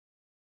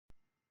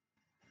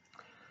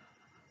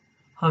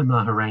Hi,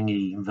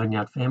 Maharangi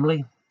Vineyard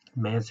family.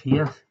 Maz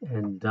here,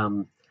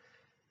 and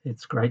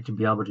it's great to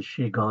be able to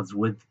share God's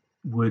word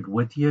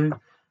with you.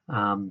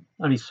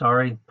 Only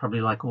sorry,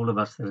 probably like all of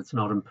us, that it's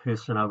not in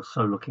person. I was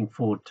so looking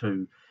forward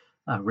to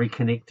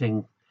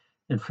reconnecting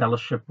in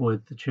fellowship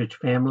with the church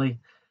family,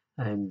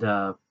 and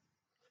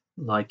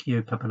like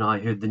you, Pip and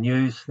I heard the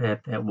news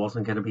that that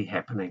wasn't going to be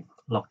happening.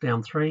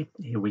 Lockdown 3,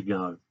 here we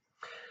go.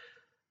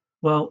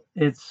 Well,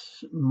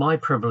 it's my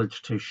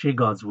privilege to share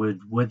God's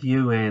word with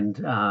you, and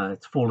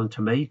it's fallen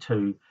to me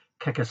to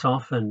kick us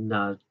off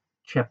in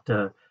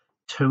chapter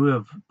 2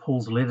 of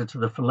Paul's letter to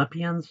the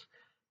Philippians.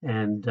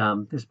 And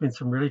there's been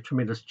some really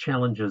tremendous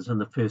challenges in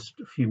the first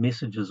few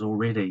messages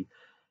already,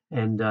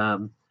 and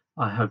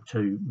I hope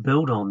to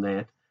build on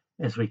that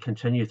as we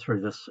continue through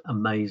this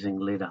amazing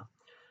letter.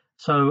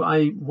 So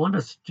I want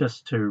us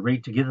just to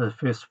read together the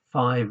first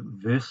 5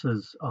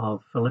 verses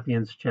of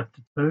Philippians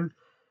chapter 2.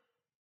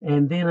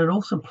 And then in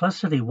all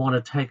simplicity, want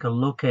to take a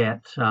look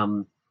at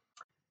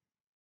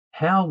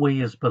how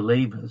we as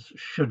believers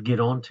should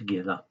get on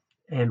together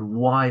and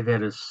why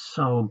that is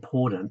so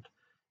important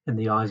in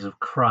the eyes of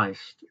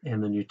Christ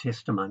and the New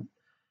Testament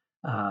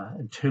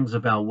in terms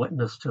of our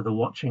witness to the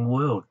watching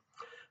world.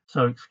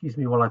 So excuse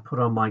me while I put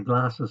on my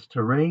glasses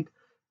to read.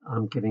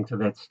 I'm getting to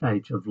that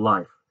stage of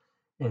life.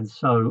 And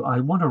so I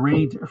want to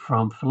read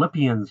from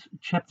Philippians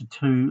chapter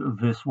 2,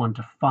 verse 1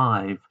 to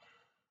 5.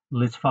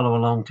 Let's follow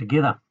along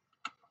together.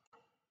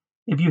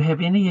 If you have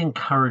any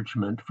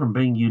encouragement from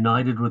being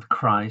united with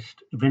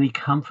Christ, if any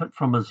comfort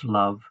from his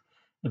love,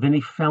 if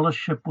any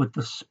fellowship with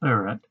the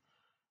Spirit,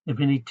 if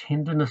any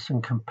tenderness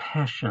and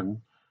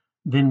compassion,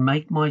 then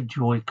make my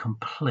joy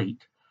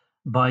complete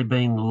by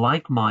being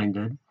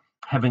like-minded,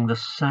 having the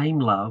same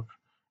love,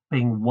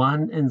 being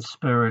one in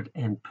spirit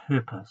and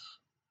purpose.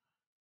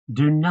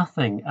 Do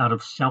nothing out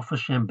of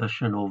selfish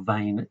ambition or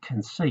vain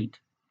conceit,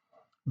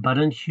 but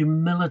in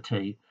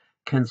humility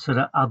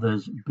consider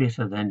others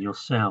better than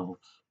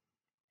yourselves.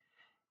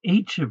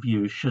 Each of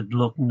you should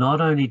look not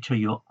only to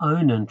your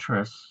own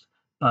interests,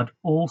 but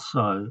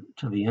also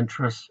to the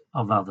interests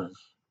of others.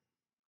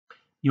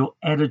 Your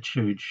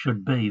attitude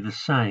should be the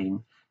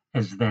same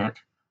as that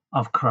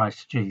of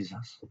Christ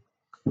Jesus.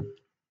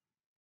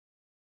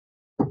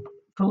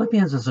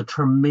 Philippians is a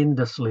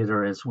tremendous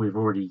letter, as we've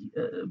already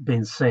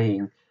been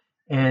seeing,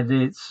 and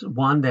it's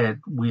one that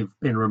we've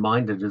been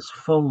reminded is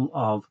full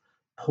of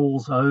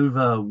Paul's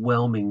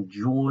overwhelming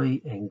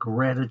joy and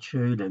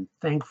gratitude and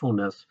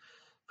thankfulness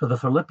for the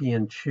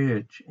Philippian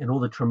church and all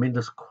the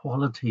tremendous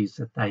qualities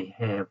that they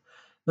have.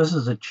 This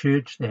is a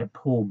church that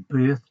Paul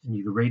birthed, and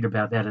you can read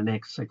about that in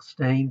Acts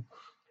 16.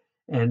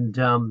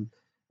 And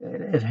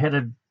it had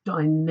a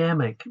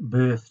dynamic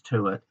birth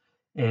to it.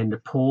 And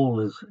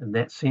Paul is, in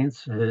that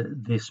sense,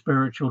 their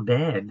spiritual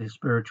dad, their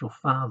spiritual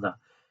father.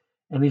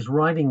 And he's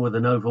writing with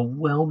an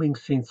overwhelming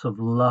sense of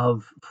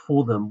love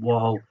for them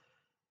while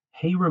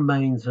he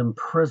remains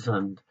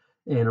imprisoned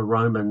in a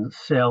Roman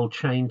cell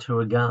chained to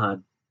a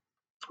guard.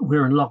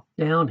 We're in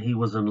lockdown, he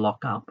was in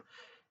lockup.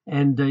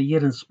 And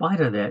yet, in spite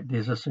of that,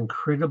 there's this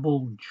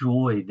incredible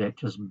joy that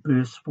just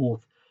bursts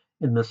forth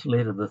in this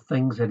letter, the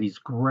things that he's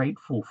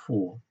grateful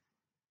for.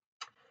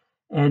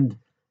 And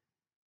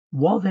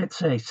while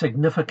that's a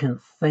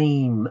significant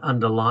theme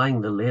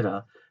underlying the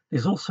letter,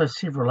 there's also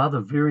several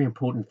other very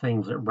important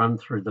themes that run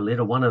through the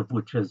letter, one of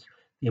which is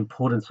the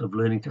importance of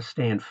learning to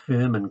stand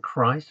firm in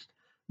Christ,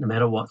 no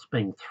matter what's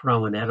being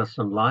thrown at us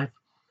in life.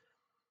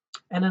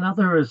 And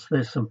another is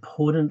this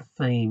important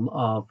theme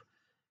of,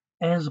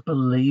 as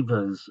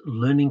believers,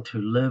 learning to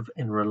live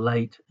and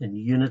relate in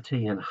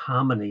unity and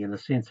harmony in a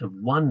sense of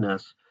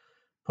oneness,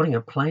 putting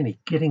it plainly,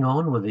 getting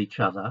on with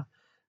each other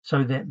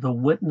so that the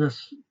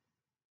witness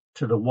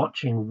to the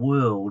watching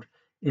world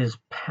is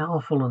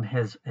powerful and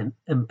has an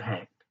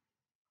impact.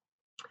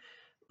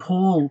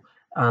 Paul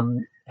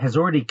has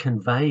already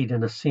conveyed,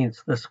 in a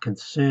sense, this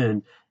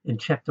concern in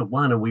chapter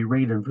 1, and we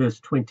read in verse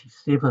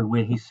 27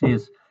 where he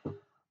says,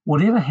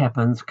 "Whatever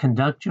happens,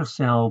 conduct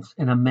yourselves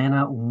in a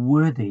manner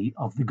worthy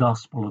of the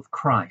gospel of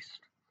Christ.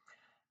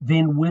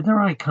 Then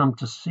whether I come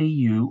to see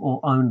you or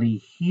only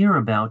hear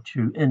about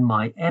you in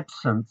my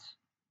absence,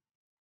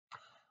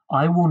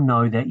 I will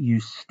know that you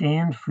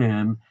stand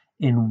firm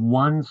in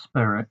one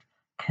spirit,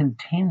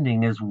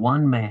 contending as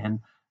one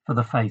man for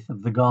the faith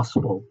of the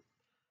gospel."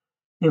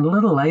 Then a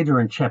little later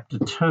in chapter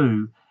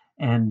 2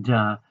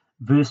 and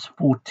verse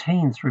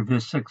 14 through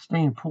verse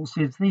 16, Paul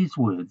says these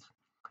words,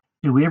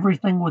 "Do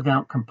everything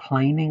without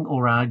complaining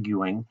or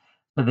arguing,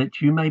 so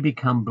that you may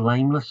become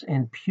blameless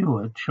and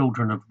pure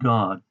children of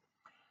God,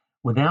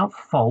 without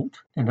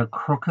fault in a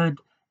crooked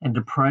and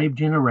depraved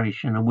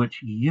generation in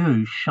which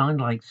you shine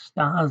like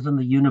stars in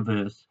the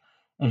universe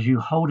as you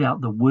hold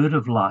out the word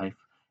of life,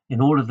 in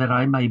order that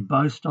I may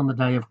boast on the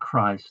day of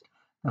Christ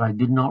that I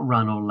did not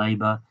run or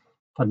labor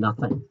for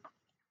nothing."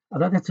 I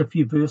know that's a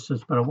few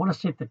verses, but I want to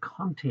set the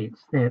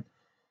context that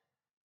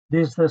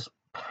there's this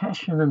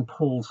passion in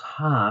Paul's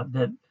heart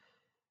that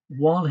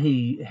while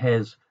he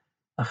has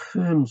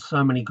affirmed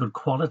so many good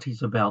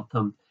qualities about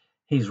them,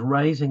 he's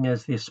raising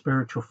as their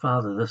spiritual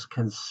father this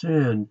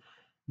concern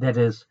that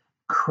has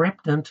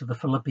crept into the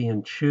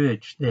Philippian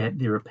church, that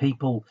there are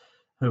people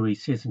who, he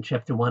says in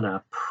chapter 1,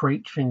 are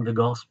preaching the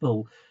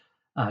gospel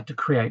to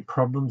create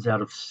problems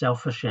out of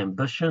selfish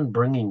ambition,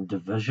 bringing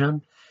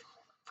division.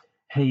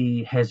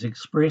 He has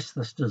expressed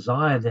this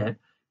desire that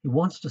he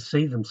wants to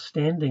see them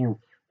standing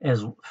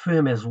as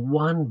firm as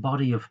one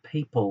body of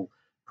people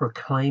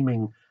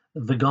proclaiming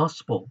the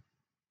gospel.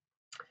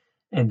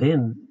 And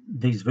then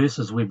these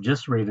verses we've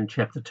just read in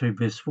chapter 2,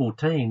 verse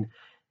 14,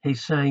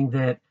 he's saying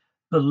that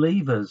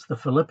believers, the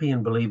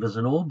Philippian believers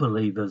and all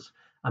believers,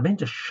 are meant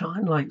to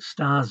shine like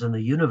stars in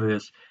the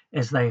universe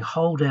as they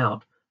hold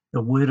out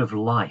the word of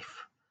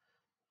life.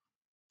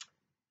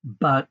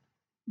 But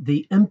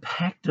the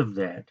impact of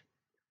that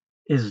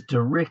is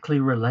directly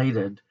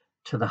related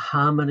to the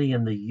harmony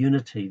and the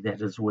unity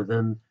that is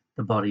within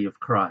the body of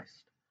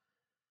Christ.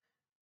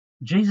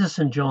 Jesus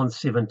in John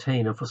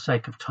 17, and for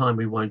sake of time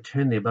we won't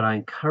turn there, but I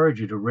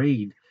encourage you to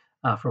read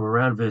from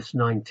around verse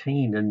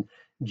 19 and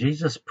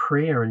Jesus'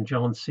 prayer in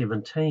John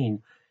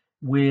 17,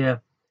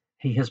 where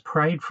he has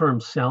prayed for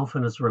himself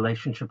and his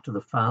relationship to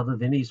the Father.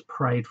 Then he's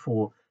prayed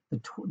for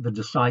the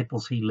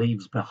disciples he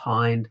leaves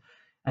behind.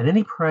 And then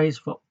he prays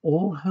for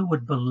all who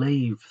would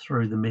believe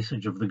through the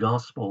message of the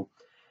gospel.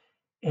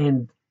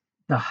 And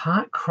the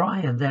heart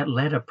cry in that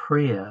latter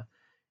prayer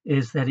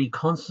is that he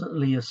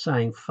constantly is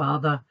saying,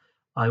 Father,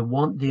 I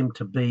want them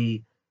to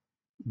be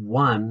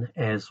one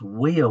as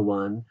we are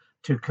one,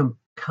 to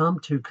come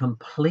to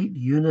complete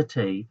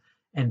unity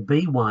and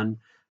be one,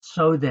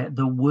 so that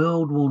the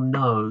world will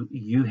know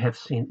you have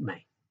sent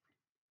me.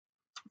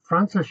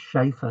 Francis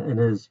Schaeffer, in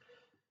his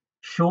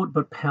short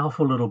but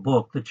powerful little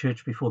book, The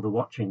Church Before the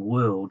Watching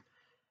World,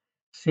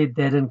 said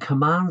that in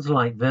commands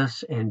like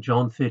this and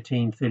John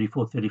 13,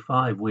 34,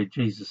 35, where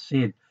Jesus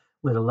said,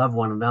 we're to love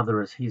one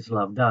another as he's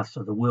loved us,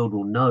 so the world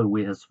will know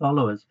we're his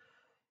followers,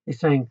 he's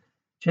saying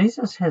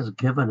Jesus has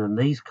given in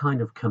these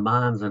kind of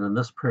commands and in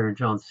this prayer in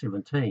John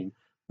 17,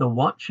 the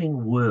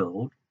watching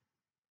world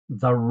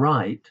the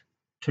right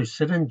to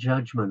sit in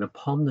judgment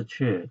upon the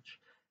church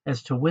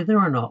as to whether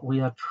or not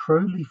we are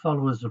truly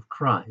followers of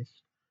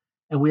Christ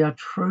and we are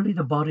truly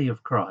the body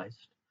of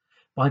Christ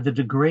by the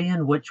degree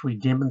in which we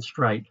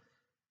demonstrate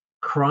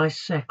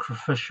Christ's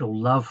sacrificial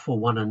love for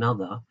one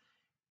another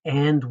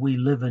and we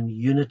live in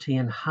unity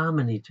and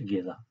harmony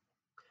together.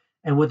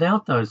 And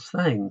without those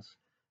things,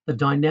 the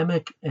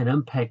dynamic and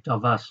impact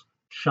of us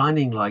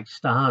shining like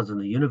stars in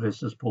the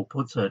universe, as Paul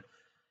puts it,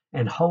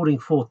 and holding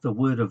forth the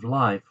word of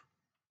life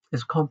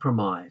is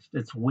compromised,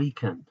 it's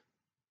weakened.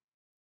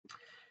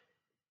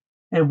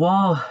 And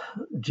while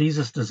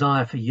Jesus'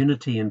 desire for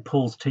unity in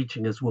Paul's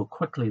teaching, as we'll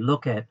quickly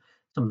look at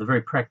some of the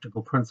very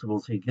practical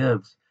principles he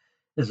gives,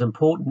 is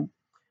important,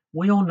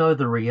 we all know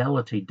the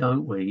reality,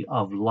 don't we,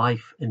 of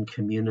life in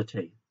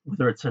community,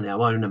 whether it's in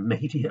our own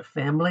immediate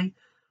family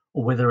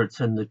or whether it's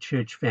in the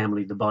church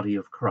family, the body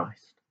of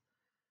Christ.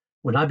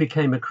 When I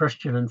became a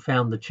Christian and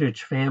found the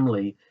church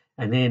family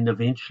and then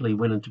eventually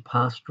went into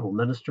pastoral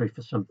ministry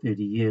for some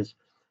 30 years,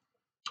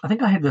 I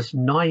think I had this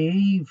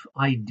naive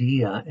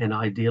idea and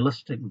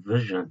idealistic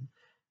vision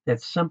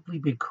that simply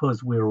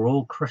because we were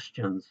all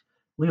Christians,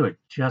 we were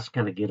just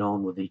going to get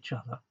on with each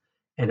other.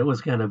 And it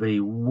was going to be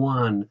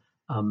one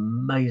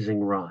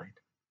amazing ride.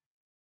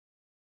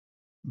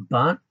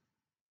 But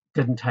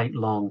didn't take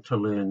long to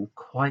learn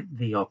quite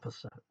the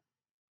opposite.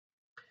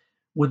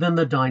 Within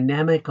the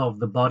dynamic of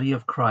the body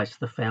of Christ,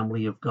 the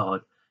family of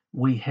God,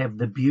 we have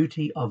the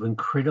beauty of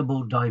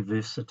incredible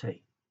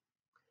diversity.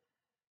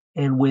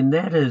 And when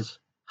that is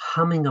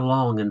humming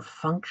along and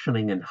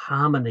functioning in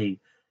harmony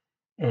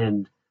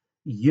and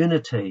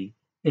unity,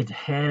 it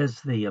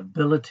has the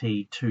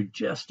ability to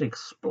just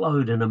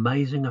explode in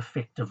amazing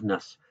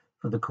effectiveness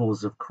for the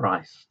cause of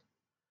Christ.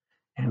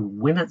 And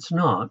when it's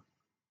not,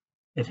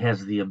 it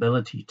has the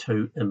ability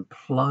to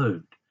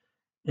implode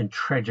in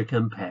tragic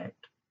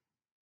impact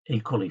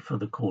equally for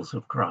the cause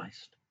of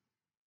Christ.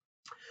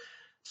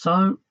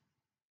 So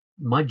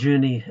my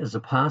journey as a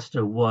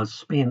pastor was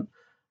spent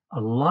a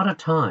lot of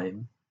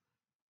time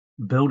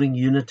building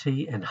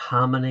unity and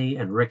harmony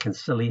and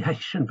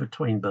reconciliation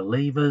between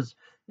believers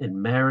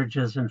in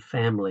marriages and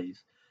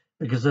families.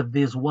 Because if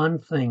there's one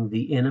thing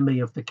the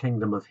enemy of the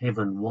kingdom of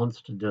heaven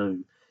wants to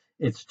do,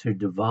 it's to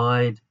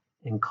divide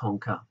and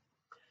conquer.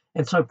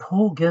 And so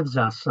Paul gives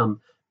us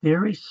some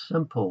very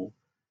simple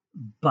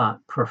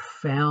but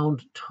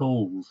profound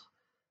tools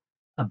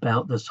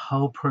about this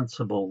whole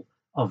principle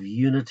of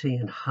unity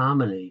and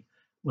harmony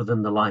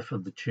within the life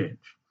of the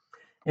church.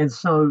 And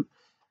so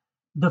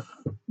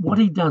what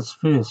he does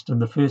first in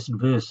the first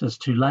verse is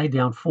to lay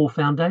down 4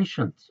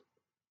 foundations.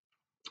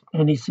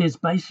 And he says,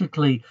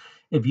 basically,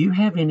 if you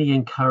have any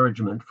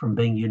encouragement from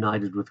being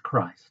united with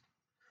Christ,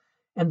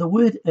 and the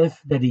word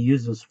if that he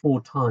uses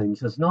 4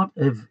 times is not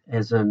if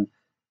as in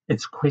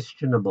it's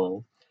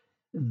questionable.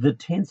 The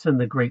tense in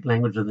the Greek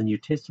language of the New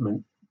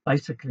Testament,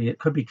 basically it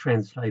could be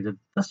translated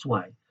this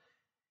way.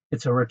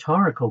 It's a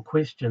rhetorical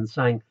question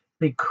saying,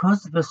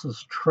 because this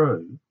is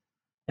true,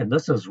 and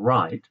this is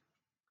right,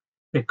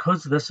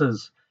 because this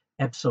is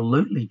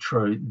absolutely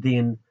true,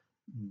 then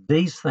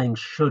these things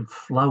should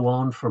flow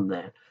on from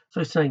that. So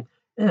he's saying,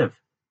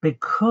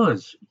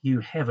 because you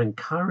have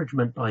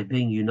encouragement by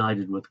being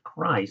united with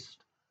Christ,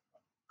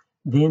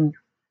 then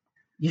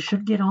you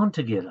should get on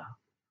together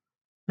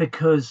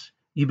because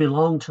you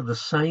belong to the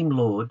same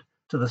Lord,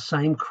 to the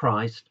same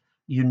Christ,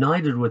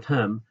 united with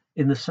him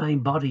in the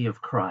same body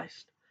of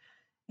Christ.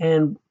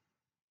 And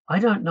I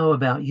don't know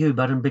about you,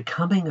 but in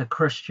becoming a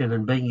Christian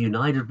and being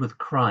united with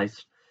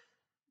Christ,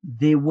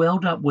 there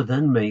welled up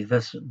within me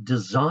this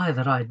desire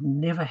that I'd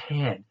never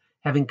had,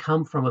 having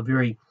come from a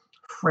very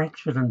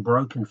fractured and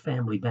broken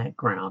family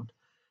background,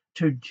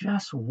 to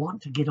just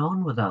want to get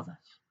on with others,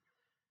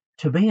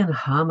 to be in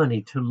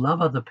harmony, to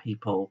love other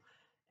people,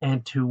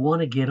 and to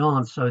want to get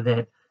on so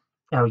that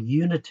our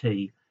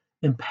unity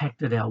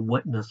impacted our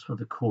witness for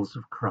the cause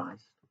of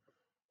Christ.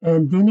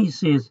 And then he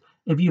says,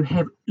 if you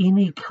have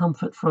any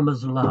comfort from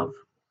his love.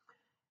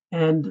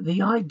 And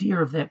the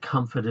idea of that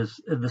comfort is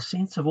the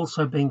sense of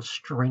also being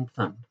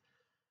strengthened,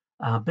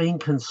 being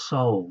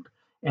consoled.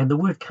 And the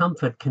word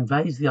comfort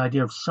conveys the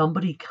idea of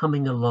somebody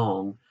coming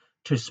along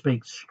to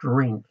speak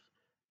strength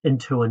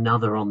into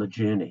another on the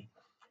journey.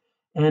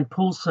 And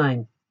Paul's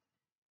saying,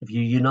 if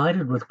you're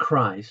united with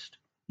Christ,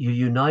 you're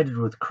united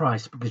with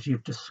Christ because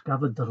you've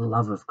discovered the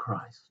love of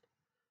Christ.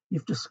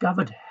 You've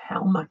discovered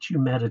how much you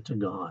matter to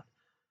God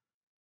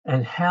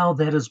and how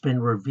that has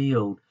been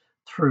revealed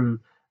through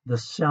the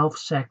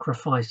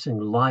self-sacrificing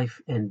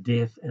life and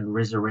death and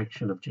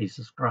resurrection of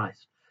Jesus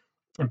Christ.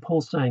 And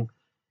Paul's saying,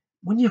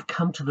 when you've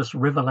come to this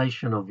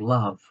revelation of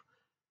love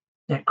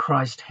that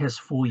Christ has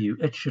for you,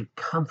 it should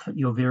comfort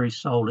your very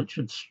soul. It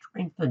should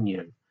strengthen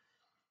you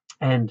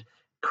and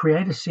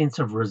create a sense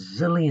of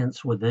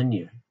resilience within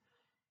you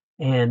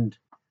and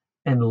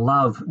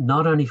love,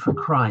 not only for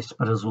Christ,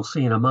 but as we'll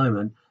see in a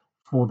moment,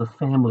 for the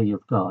family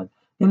of God.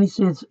 Then he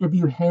says, if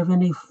you have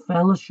any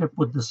fellowship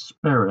with the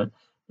Spirit,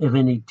 of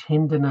any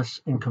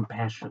tenderness and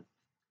compassion.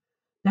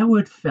 That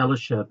word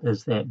fellowship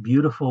is that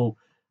beautiful,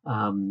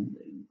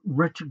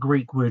 rich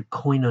Greek word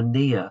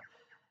koinonia,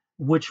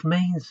 which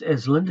means,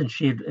 as Lyndon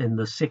shared in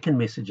the second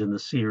message in the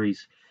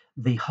series,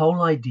 the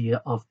whole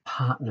idea of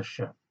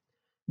partnership.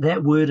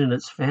 That word and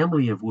its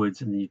family of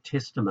words in the New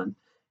Testament,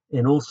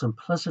 in all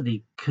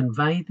simplicity,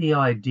 convey the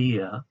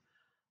idea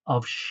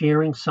of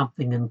sharing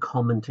something in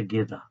common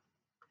together.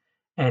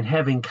 And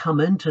having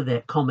come into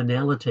that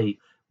commonality,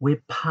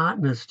 we're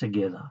partners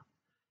together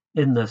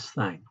in this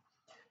thing.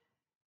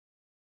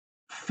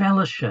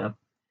 Fellowship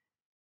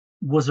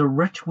was a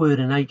rich word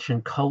in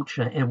ancient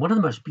culture, and one of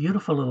the most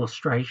beautiful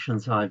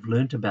illustrations I've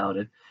learned about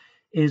it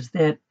is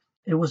that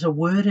it was a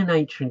word in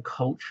ancient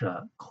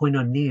culture,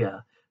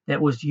 koinonia,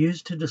 that was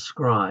used to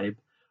describe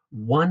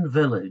one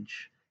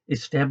village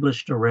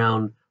established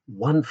around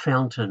one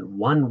fountain,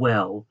 one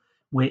well,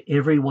 where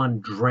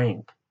everyone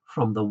drank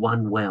from the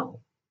one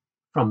well,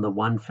 from the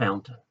one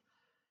fountain.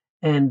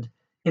 And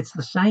it's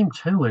the same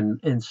too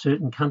in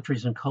certain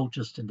countries and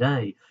cultures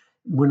today.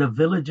 When a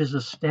village is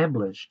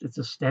established, it's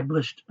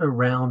established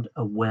around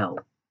a well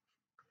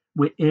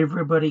where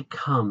everybody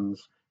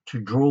comes to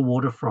draw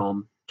water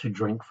from, to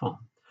drink from.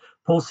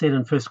 Paul said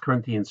in 1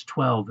 Corinthians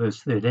 12,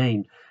 verse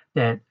 13,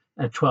 that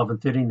 12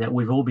 and 13, that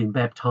we've all been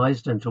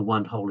baptized into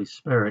one Holy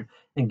Spirit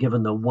and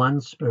given the one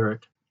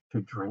Spirit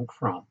to drink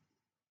from.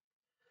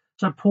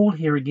 So Paul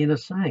here again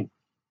is saying,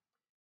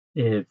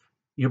 if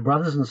your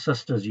brothers and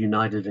sisters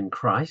united in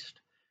Christ,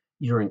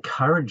 you're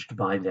encouraged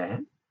by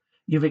that,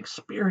 you've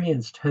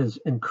experienced his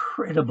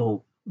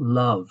incredible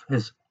love,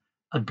 his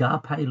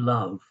agape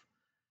love,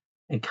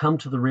 and come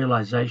to the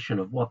realization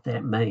of what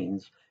that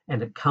means,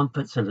 and it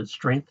comforts and it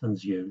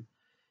strengthens you,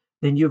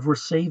 then you've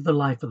received the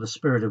life of the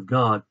Spirit of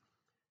God,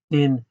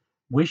 then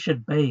we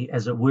should be,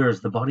 as it were, as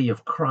the body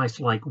of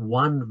Christ, like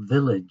one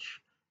village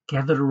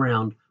gathered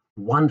around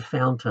one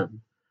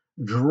fountain,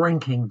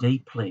 drinking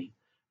deeply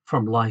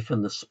from life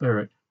in the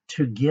Spirit,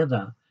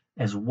 together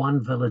as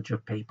one village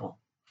of people.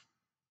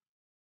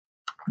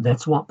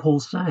 That's what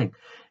Paul's saying.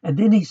 And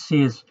then he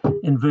says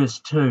in verse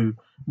 2,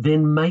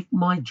 then make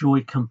my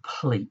joy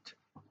complete.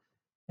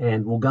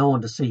 And we'll go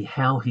on to see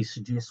how he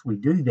suggests we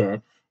do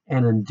that.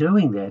 And in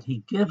doing that,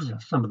 he gives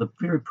us some of the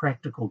very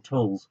practical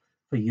tools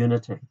for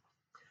unity.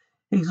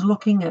 He's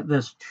looking at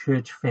this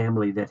church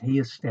family that he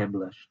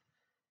established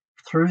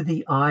through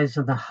the eyes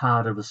and the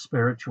heart of a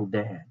spiritual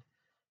dad.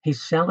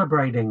 He's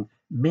celebrating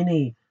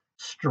many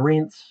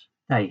strengths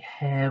they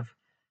have,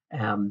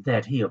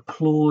 that he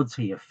applauds,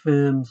 he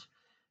affirms,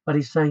 but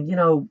he's saying,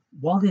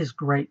 while these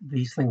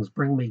things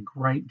bring me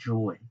great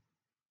joy,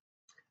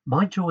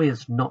 my joy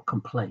is not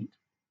complete.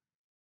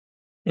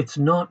 It's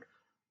not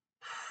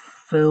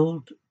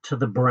filled to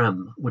the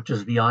brim, which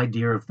is the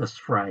idea of this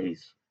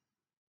phrase.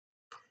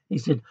 He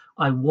said,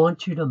 I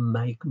want you to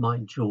make my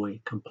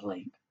joy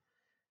complete.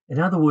 In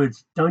other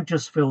words, don't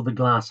just fill the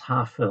glass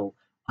half full.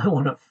 I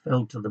want it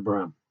filled to the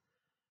brim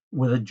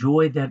with a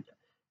joy that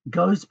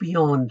goes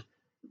beyond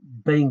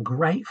being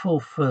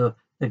grateful for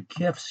the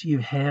gifts you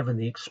have and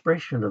the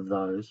expression of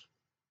those.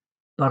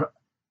 But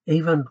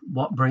even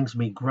what brings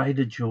me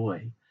greater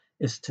joy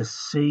is to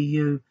see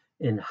you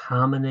in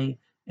harmony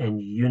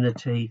and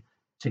unity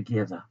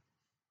together.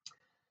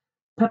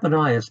 Pip and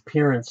I, as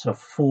parents of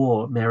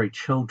 4 married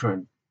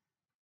children,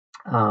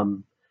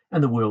 and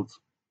the world's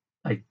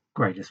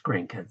greatest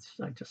grandkids,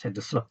 I just had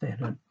to slip that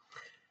in,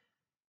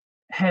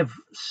 have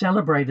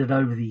celebrated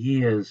over the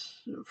years,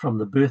 from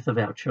the birth of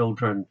our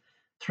children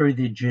through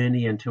their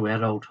journey into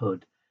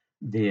adulthood,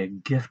 their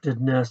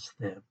giftedness,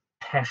 their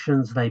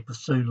passions they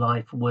pursue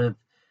life with,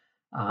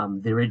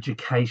 their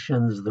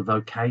educations, the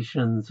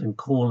vocations and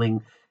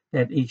calling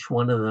that each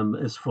one of them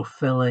is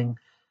fulfilling.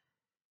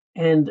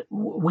 And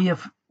we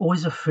have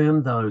always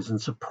affirmed those and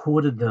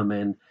supported them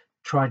and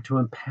tried to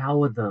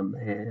empower them,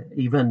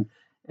 even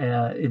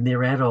in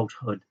their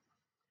adulthood.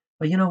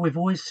 But we've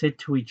always said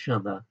to each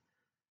other,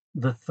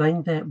 the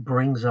thing that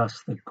brings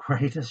us the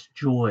greatest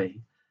joy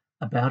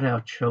about our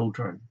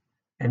children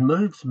and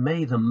moves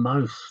me the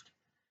most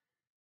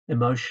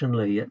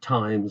emotionally at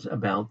times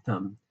about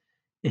them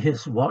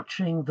is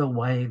watching the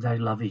way they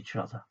love each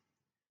other,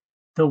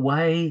 the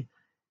way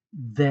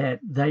that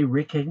they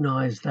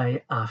recognize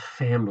they are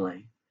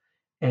family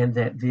and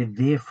that they're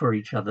there for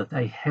each other.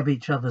 They have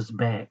each other's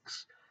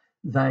backs.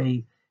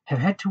 They have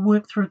had to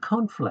work through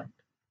conflict.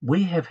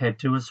 We have had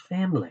to as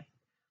family.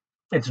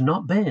 It's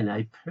not been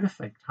a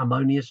perfect,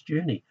 harmonious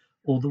journey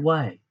all the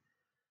way.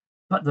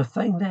 But the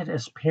thing that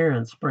as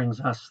parents brings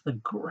us the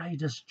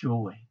greatest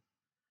joy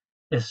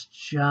is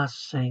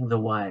just seeing the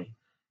way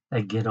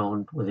they get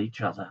on with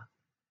each other.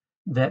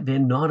 That they're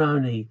not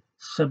only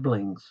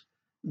siblings,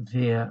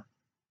 they're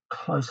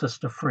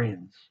closest of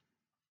friends,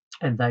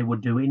 and they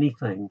would do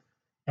anything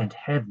and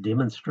have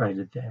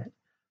demonstrated that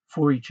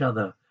for each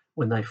other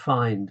when they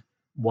find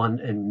one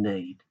in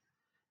need.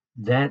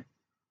 That,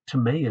 to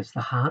me, is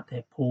the heart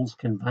that Paul's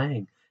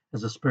conveying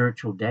as a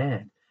spiritual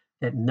dad,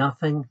 that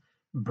nothing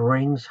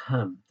brings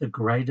him the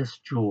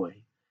greatest joy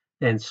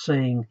than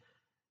seeing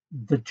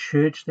the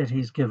church that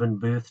he's given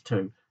birth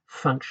to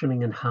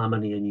functioning in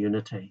harmony and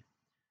unity.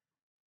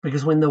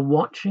 Because when the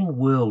watching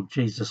world,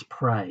 Jesus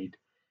prayed,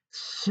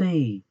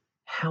 see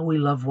how we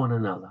love one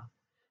another,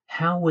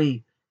 how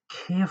we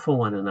care for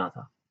one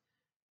another,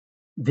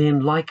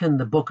 then, like in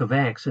the book of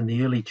Acts, in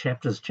the early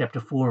chapters,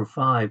 chapter 4 and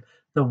 5,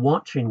 the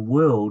watching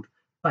world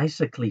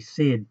basically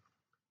said,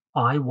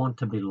 I want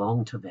to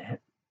belong to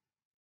that.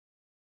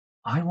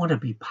 I want to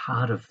be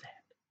part of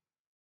that.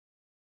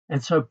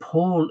 And so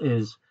Paul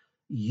is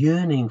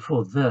yearning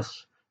for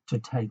this to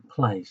take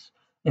place.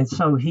 And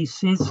so he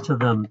says to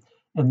them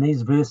in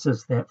these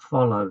verses that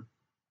follow,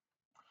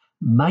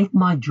 make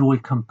my joy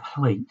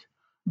complete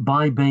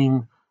by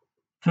being,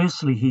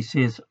 firstly, he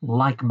says,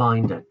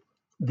 like-minded.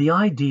 The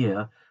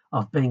idea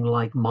of being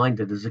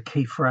like-minded is a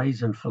key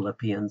phrase in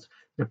Philippians.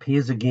 It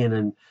appears again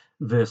in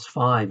verse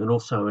 5 and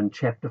also in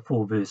chapter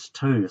 4, verse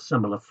 2, a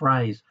similar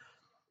phrase.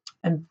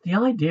 And the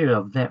idea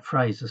of that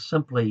phrase is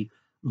simply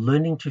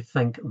learning to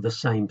think the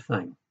same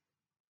thing.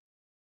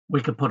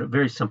 We could put it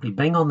very simply,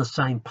 being on the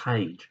same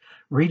page,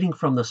 reading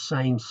from the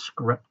same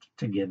script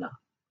together.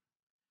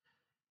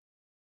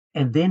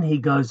 And then he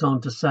goes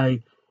on to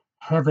say,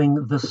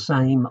 having the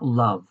same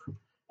love.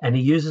 And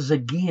he uses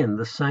again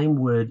the same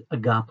word,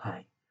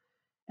 agape.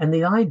 And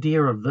the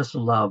idea of this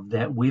love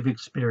that we've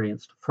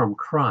experienced from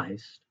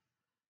Christ,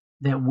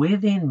 that we're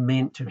then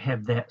meant to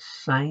have that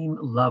same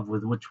love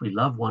with which we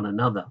love one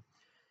another.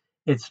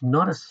 It's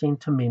not a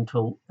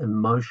sentimental,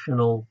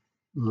 emotional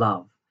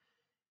love.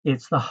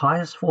 It's the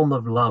highest form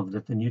of love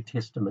that the New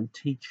Testament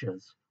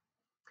teaches.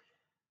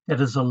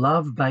 That is a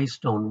love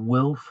based on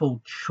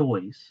willful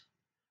choice,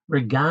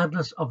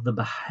 regardless of the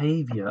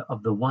behavior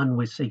of the one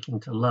we're seeking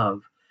to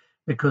love,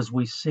 because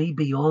we see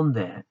beyond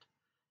that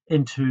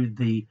into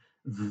the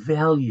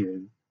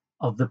value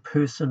of the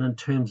person in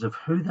terms of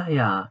who they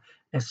are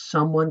as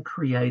someone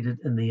created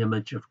in the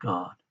image of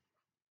God.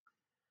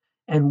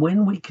 And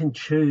when we can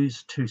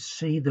choose to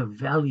see the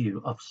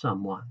value of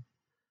someone,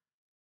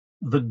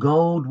 the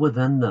gold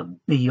within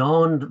them,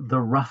 beyond the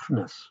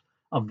roughness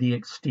of the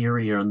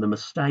exterior and the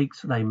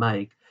mistakes they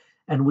make,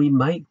 and we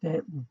make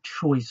that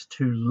choice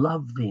to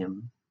love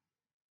them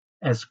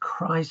as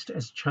Christ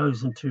has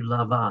chosen to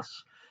love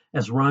us,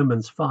 as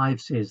Romans 5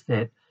 says,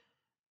 that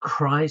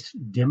Christ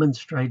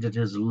demonstrated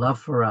his love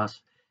for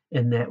us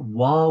in that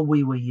while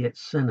we were yet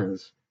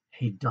sinners,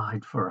 he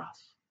died for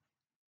us.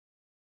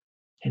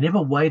 He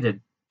never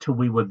waited till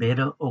we were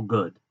better or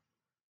good,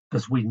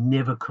 because we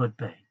never could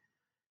be.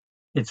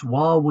 It's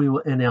while we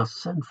were in our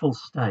sinful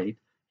state,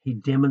 he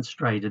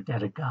demonstrated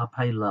that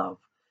agape love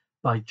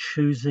by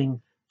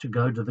choosing to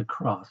go to the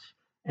cross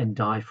and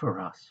die for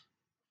us.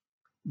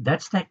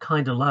 That's that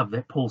kind of love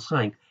that Paul's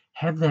saying,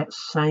 have that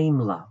same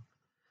love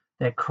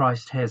that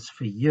Christ has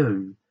for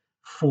you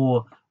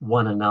for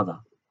one another.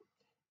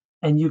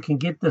 And you can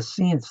get the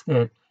sense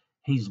that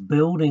he's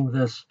building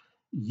this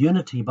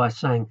unity by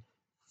saying,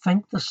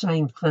 think the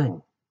same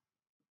thing,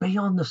 be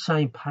on the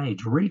same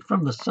page, read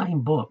from the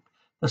same book,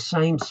 the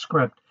same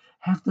script,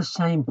 have the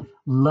same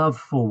love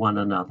for one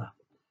another,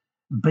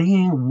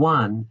 being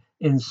one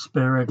in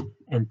spirit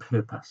and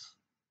purpose.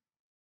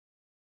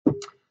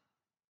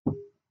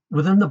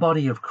 Within the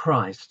body of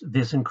Christ,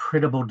 there's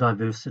incredible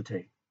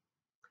diversity.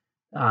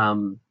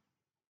 Um,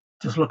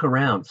 just look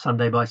around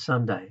Sunday by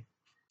Sunday.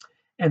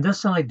 And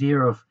this idea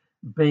of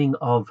being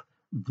of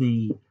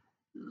the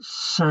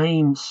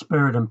same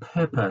spirit and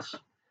purpose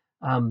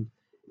um,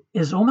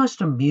 is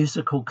almost a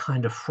musical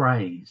kind of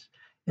phrase,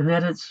 in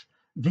that it's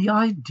the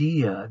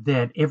idea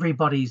that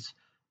everybody's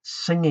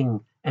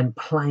singing and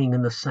playing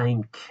in the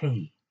same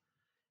key.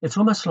 It's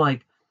almost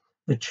like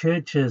the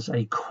church is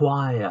a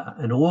choir,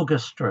 an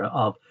orchestra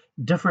of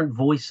different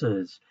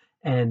voices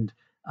and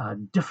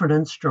different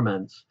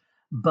instruments,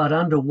 but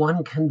under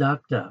one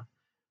conductor,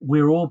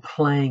 we're all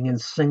playing and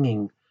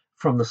singing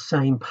from the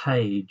same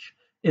page,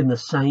 in the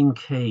same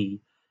key,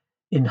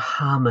 in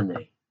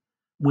harmony.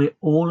 We're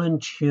all in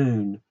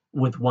tune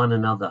with one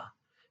another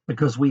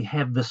because we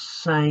have the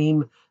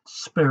same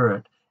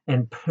spirit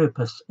and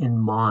purpose in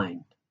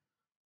mind.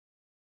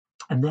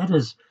 And that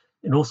is,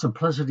 in all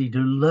simplicity, to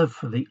live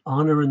for the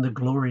honor and the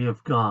glory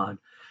of God,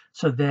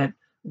 so that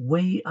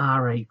we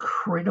are a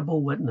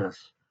credible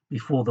witness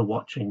before the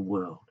watching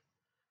world.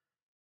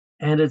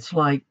 And it's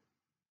like,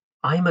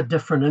 I'm a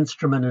different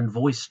instrument and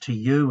voice to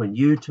you, and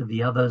you to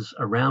the others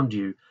around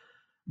you,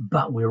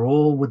 but we're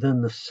all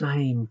within the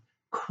same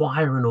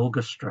choir and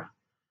orchestra,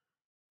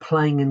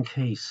 playing in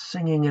key,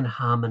 singing in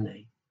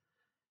harmony,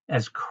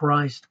 as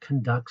Christ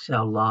conducts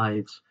our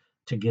lives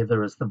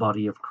together as the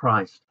body of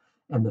Christ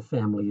and the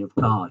family of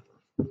God.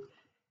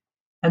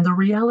 And the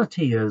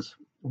reality is,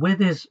 where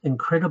there is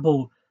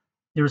incredible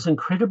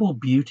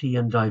beauty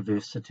and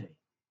diversity.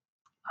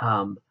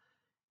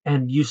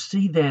 And you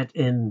see that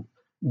in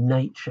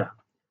nature.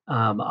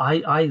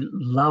 I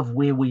love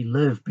where we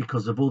live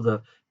because of all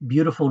the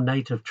beautiful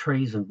native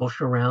trees and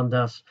bush around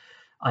us.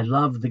 I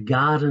love the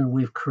garden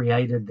we've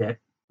created that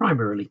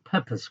primarily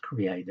Pip has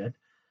created.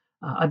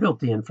 I built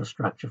the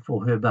infrastructure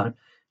for her, but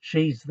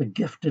she's the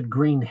gifted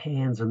green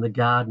hands and the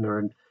gardener.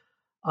 And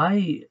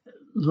I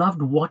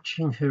loved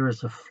watching her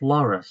as a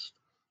florist,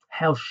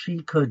 how she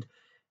could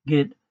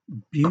get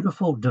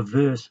beautiful,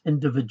 diverse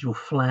individual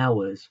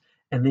flowers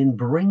and then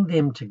bring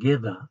them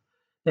together.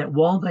 That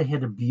while they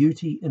had a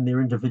beauty in their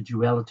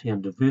individuality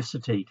and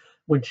diversity,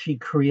 when she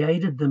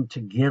created them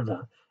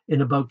together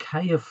in a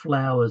bouquet of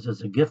flowers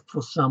as a gift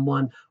for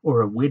someone,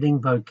 or a wedding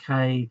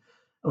bouquet,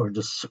 or a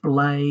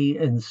display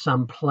in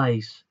some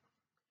place,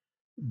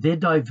 their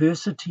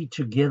diversity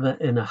together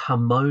in a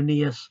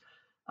harmonious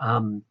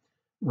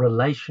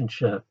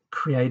relationship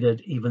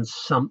created even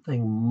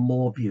something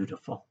more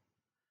beautiful,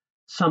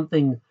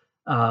 something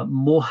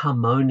more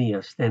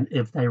harmonious than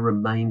if they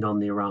remained on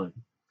their own.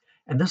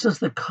 And this is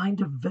the kind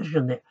of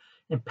vision that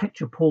and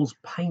picture Paul's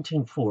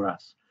painting for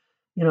us.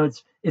 You know,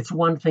 it's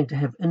one thing to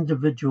have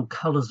individual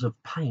colors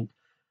of paint,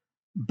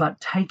 but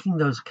taking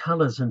those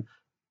colors and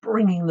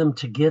bringing them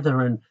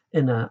together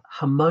in a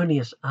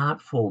harmonious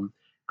art form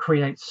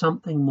creates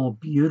something more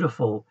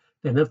beautiful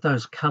than if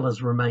those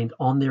colors remained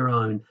on their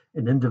own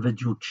in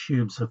individual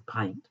tubes of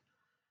paint.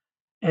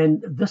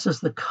 And this is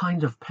the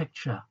kind of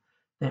picture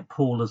that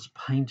Paul is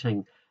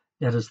painting,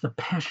 that is the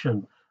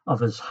passion of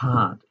his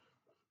heart.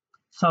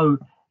 So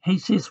he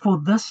says, for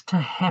this to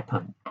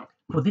happen,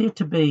 for there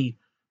to be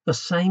the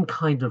same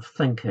kind of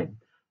thinking,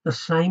 the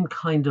same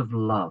kind of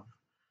love,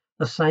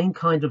 the same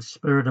kind of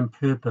spirit and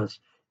purpose,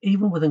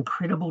 even with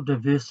incredible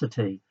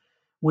diversity,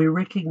 we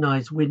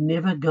recognize we're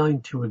never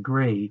going to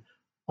agree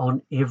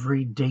on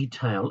every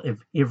detail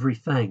of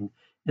everything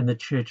in the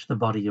church, the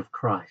body of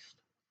Christ.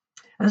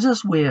 And this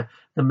is where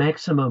the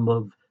maximum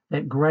of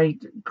that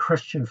great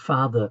Christian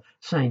father,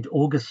 St.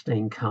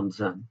 Augustine, comes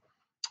in.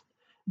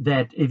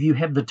 That if you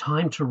have the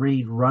time to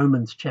read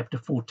Romans chapter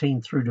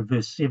 14 through to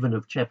verse 7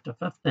 of chapter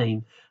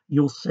 15,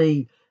 you'll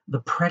see the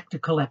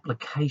practical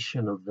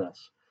application of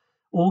this.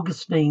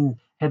 Augustine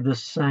had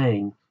this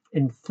saying,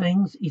 in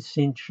things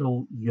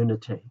essential,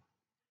 unity,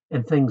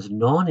 in things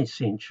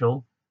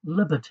non-essential,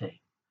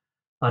 liberty,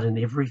 but in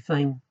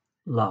everything,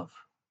 love.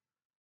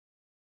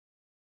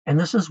 And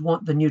this is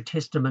what the New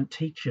Testament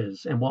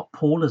teaches and what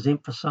Paul is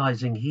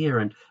emphasizing here,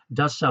 and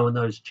does so in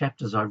those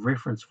chapters I've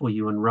referenced for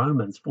you in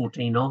Romans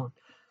 14 on.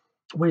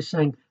 We're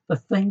saying the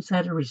things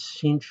that are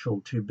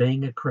essential to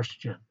being a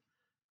Christian,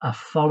 a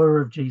follower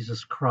of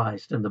Jesus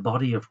Christ and the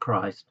body of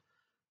Christ,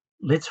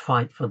 let's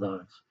fight for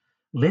those.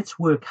 Let's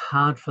work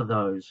hard for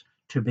those,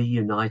 to be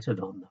united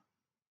on them,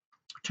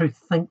 to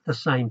think the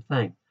same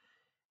thing.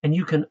 And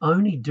you can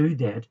only do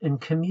that in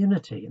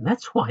community. And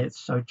that's why it's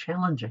so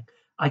challenging.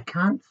 I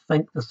can't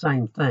think the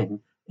same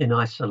thing in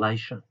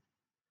isolation.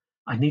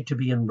 I need to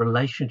be in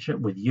relationship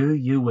with you,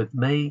 you with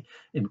me,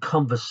 in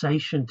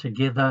conversation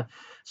together,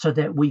 so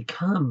that we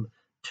come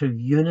to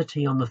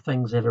unity on the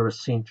things that are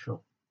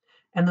essential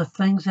and the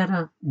things that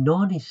are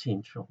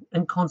non-essential,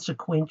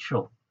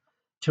 inconsequential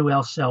to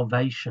our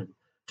salvation,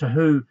 to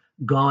who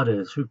God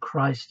is, who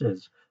Christ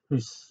is, who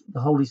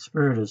the Holy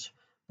Spirit is,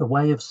 the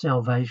way of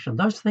salvation.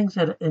 Those things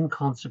that are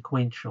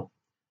inconsequential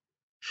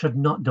should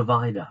not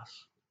divide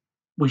us.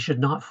 We should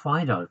not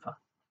fight over,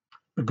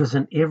 because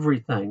in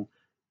everything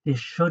there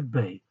should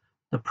be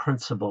the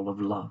principle of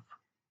love.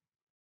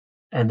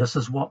 And this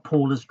is what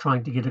Paul is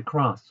trying to get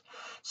across.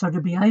 So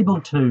to be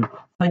able to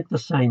think the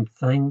same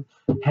thing,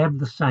 have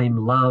the same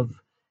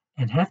love,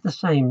 and have the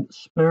same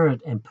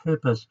spirit and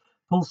purpose,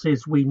 Paul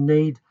says we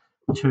need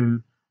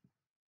to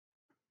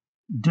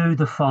do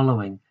the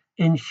following.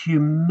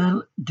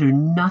 Do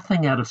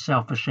nothing out of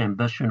selfish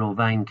ambition or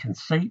vain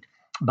conceit,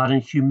 but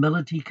in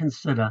humility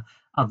consider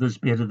others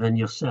better than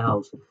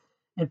yourselves.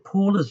 And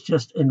Paul is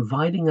just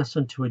inviting us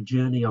into a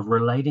journey of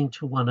relating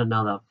to one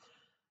another,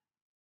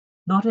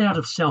 not out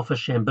of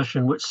selfish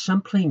ambition, which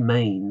simply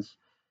means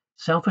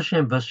selfish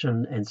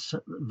ambition and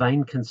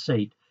vain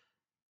conceit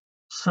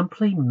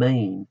simply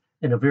mean,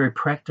 in a very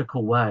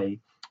practical way,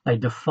 they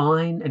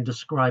define and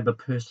describe a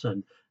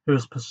person who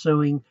is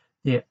pursuing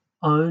their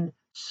own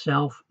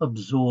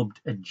self-absorbed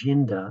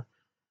agenda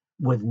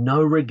with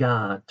no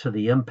regard to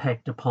the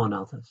impact upon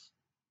others.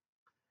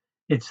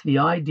 It's the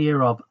idea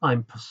of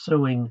I'm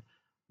pursuing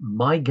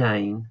my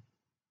gain,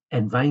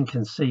 and vain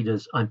conceit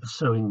is I'm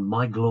pursuing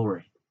my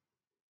glory.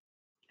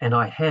 And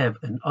I have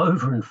an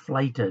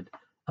overinflated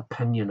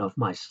opinion of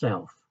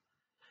myself.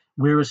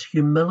 Whereas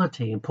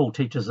humility, and Paul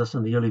teaches us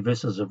in the early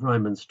verses of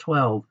Romans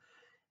 12,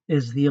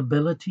 is the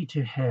ability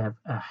to have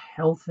a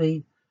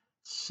healthy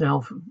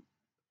self-view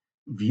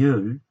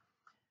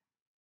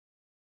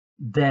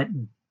that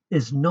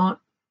is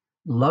not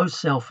low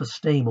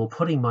self-esteem or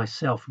putting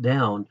myself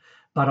down,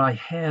 but I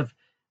have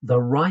the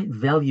right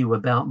value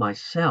about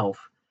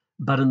myself,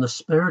 but in the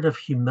spirit of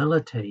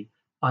humility,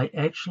 I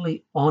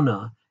actually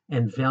honor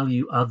and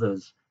value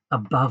others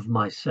above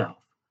myself.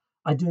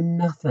 I do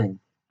nothing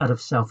out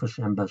of selfish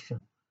ambition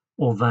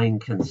or vain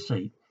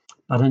conceit,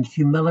 but in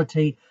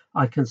humility,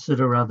 I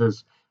consider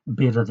others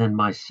better than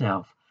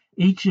myself.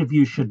 Each of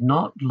you should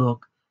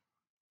look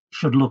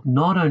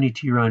not only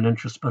to your own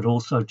interests, but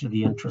also to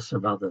the interests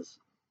of others.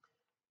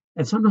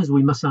 And sometimes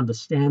we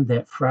misunderstand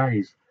that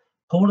phrase.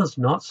 Paul is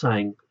not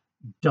saying,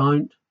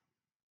 don't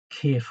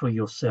care for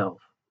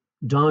yourself.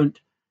 Don't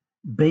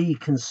be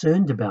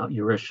concerned about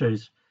your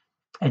issues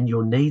and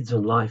your needs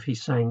in life.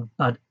 He's saying,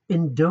 but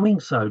in doing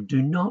so,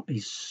 do not be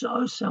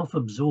so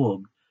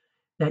self-absorbed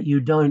that you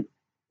don't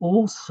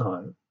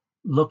also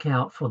look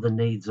out for the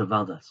needs of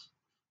others.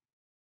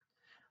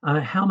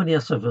 How many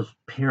of us as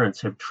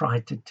parents have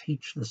tried to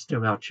teach this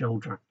to our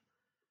children?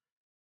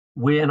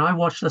 And I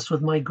watch this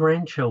with my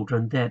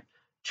grandchildren, that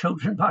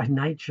children by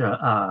nature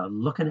are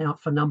looking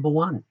out for number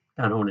one.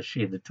 They don't want to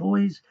share the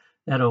toys.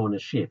 They don't want to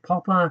share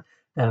Papa.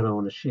 They don't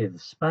want to share the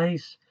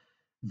space.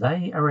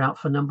 They are out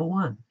for number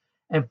one.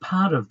 And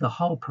part of the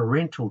whole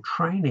parental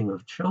training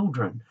of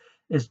children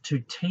is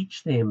to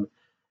teach them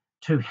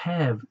to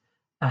have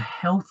a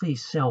healthy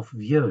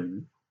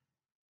self-view,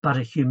 but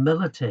a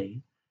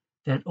humility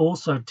that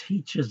also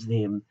teaches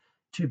them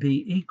to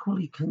be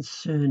equally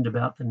concerned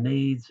about the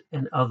needs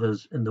and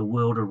others in the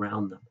world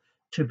around them,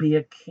 to be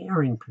a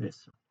caring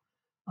person,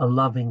 a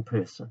loving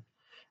person.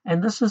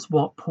 And this is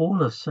what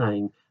Paul is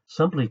saying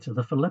simply to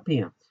the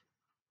Philippians.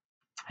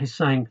 He's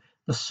saying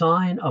the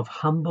sign of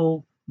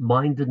humble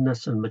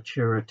mindedness and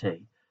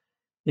maturity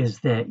is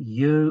that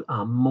you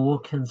are more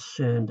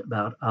concerned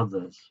about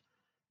others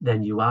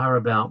than you are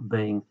about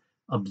being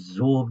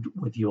absorbed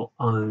with your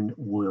own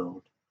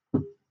world.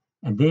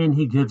 And then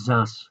he gives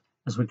us,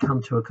 as we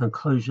come to a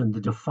conclusion, the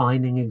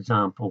defining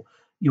example.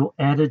 Your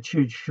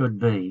attitude should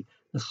be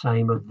the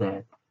same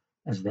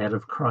as that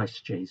of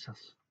Christ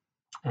Jesus.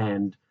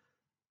 And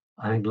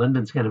I think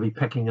Lyndon's going to be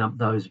picking up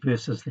those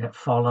verses that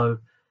follow.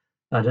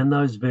 But in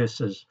those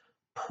verses,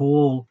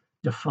 Paul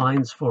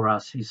defines for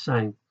us, he's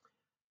saying,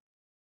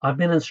 I've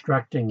been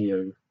instructing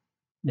you.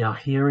 Now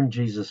here in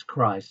Jesus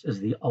Christ is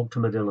the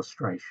ultimate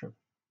illustration.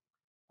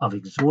 I've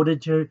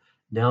exhorted you.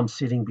 Now I'm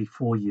setting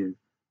before you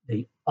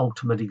the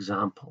ultimate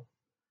example.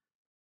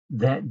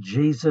 That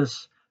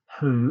Jesus,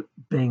 who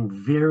being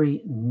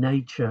very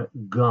nature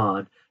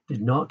God,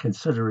 did not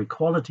consider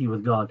equality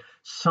with God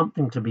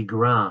something to be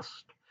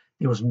grasped.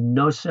 There was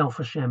no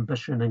selfish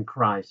ambition in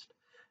Christ,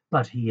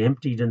 but he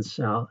emptied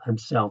himself,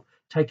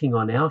 taking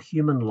on our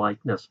human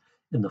likeness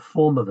in the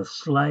form of a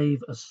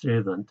slave, a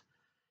servant,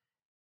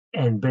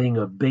 and being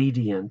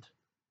obedient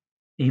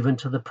even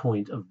to the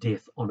point of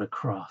death on a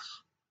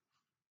cross.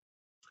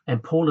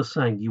 And Paul is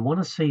saying, you want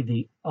to see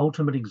the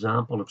ultimate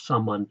example of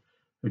someone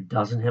who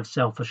doesn't have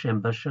selfish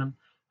ambition,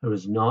 who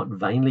is not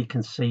vainly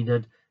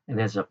conceited and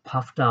has a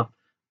puffed up,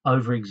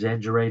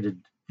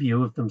 over-exaggerated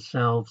view of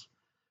themselves.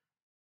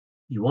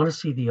 You want to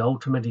see the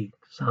ultimate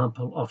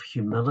example of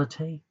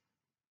humility?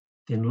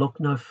 Then look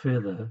no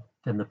further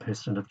than the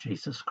person of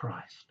Jesus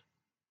Christ.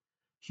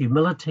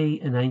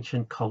 Humility in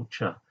ancient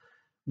culture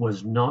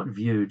was not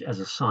viewed as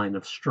a sign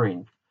of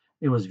strength.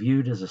 It was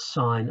viewed as a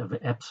sign of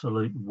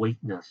absolute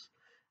weakness.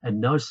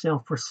 And no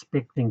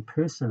self-respecting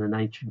person in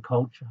ancient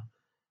culture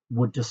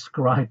would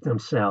describe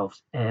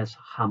themselves as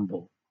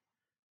humble.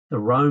 The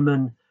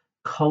Roman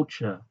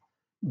culture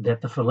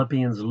that the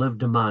Philippians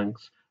lived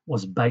amongst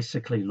was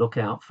basically look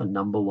out for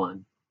number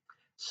one.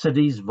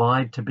 Cities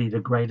vied to be the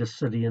greatest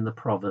city in the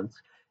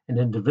province, and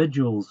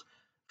individuals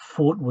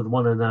fought with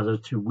one another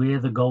to wear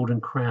the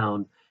golden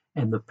crown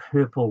and the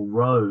purple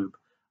robe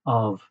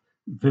of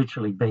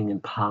virtually being in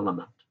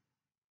Parliament.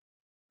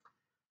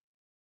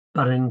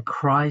 But in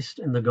Christ,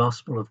 in the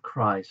gospel of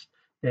Christ,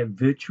 that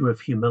virtue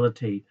of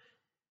humility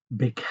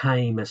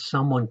became, as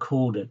someone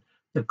called it,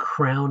 the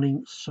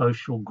crowning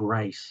social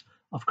grace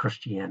of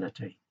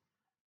Christianity,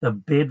 the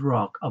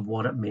bedrock of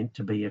what it meant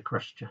to be a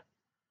Christian.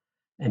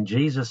 And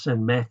Jesus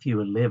in Matthew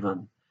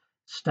 11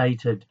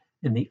 stated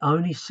in the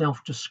only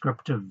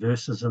self-descriptive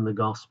verses in the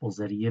Gospels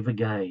that he ever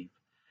gave,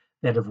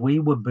 that if we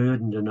were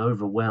burdened and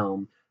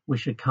overwhelmed, we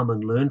should come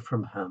and learn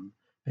from him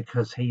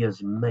because he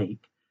is meek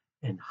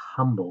and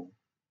humble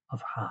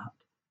of heart.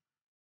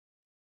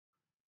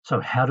 So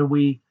how do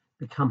we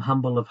become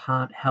humble of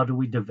heart? How do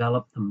we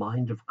develop the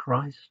mind of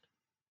Christ?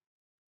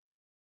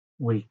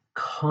 We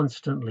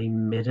constantly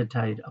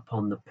meditate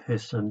upon the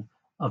person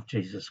of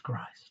Jesus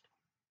Christ.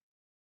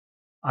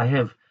 I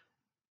have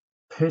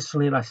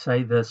personally, and I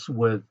say this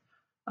with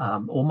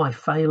all my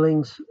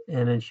failings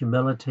and in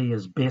humility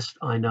as best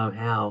I know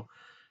how,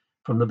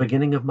 from the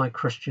beginning of my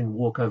Christian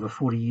walk over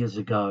 40 years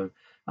ago,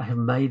 I have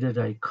made it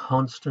a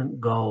constant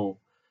goal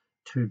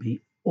to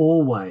be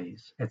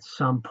always at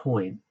some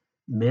point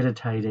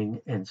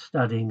meditating and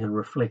studying and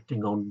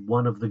reflecting on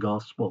one of the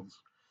Gospels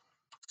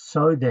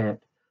so that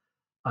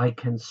I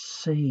can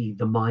see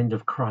the mind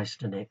of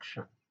Christ in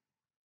action.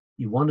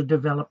 You want to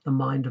develop the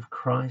mind of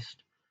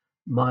Christ?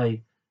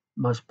 My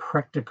most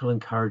practical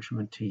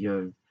encouragement to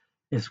you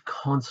is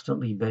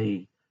constantly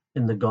be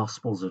in the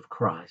Gospels of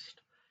Christ,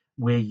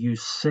 where you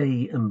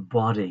see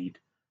embodied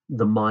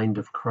the mind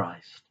of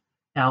Christ,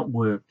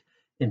 outworked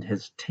in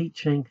his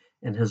teaching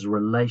and his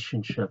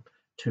relationship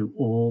to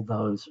all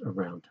those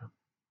around him.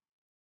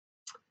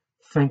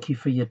 Thank you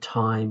for your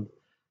time.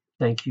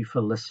 Thank you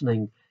for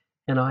listening.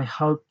 And I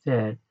hope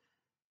that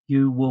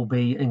you will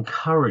be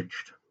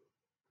encouraged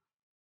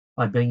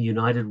by being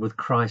united with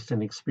Christ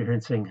and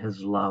experiencing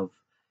his love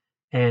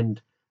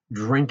and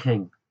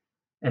drinking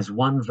as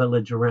one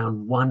village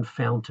around one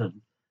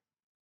fountain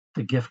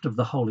the gift of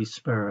the Holy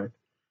Spirit,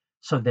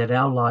 so that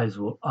our lives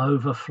will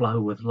overflow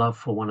with love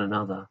for one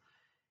another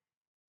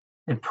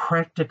and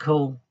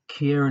practical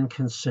care and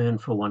concern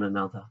for one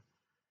another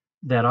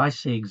that I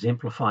see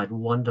exemplified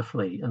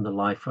wonderfully in the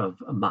life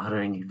of a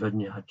Maharangi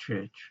Vineyard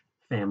Church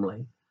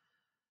family,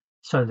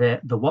 so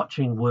that the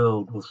watching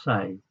world will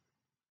say,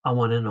 I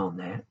want in on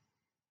that.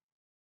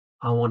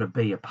 I want to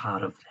be a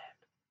part of that.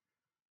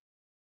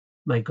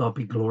 May God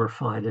be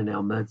glorified in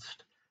our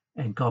midst,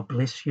 and God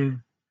bless you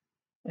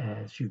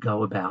as you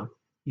go about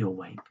your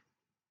week.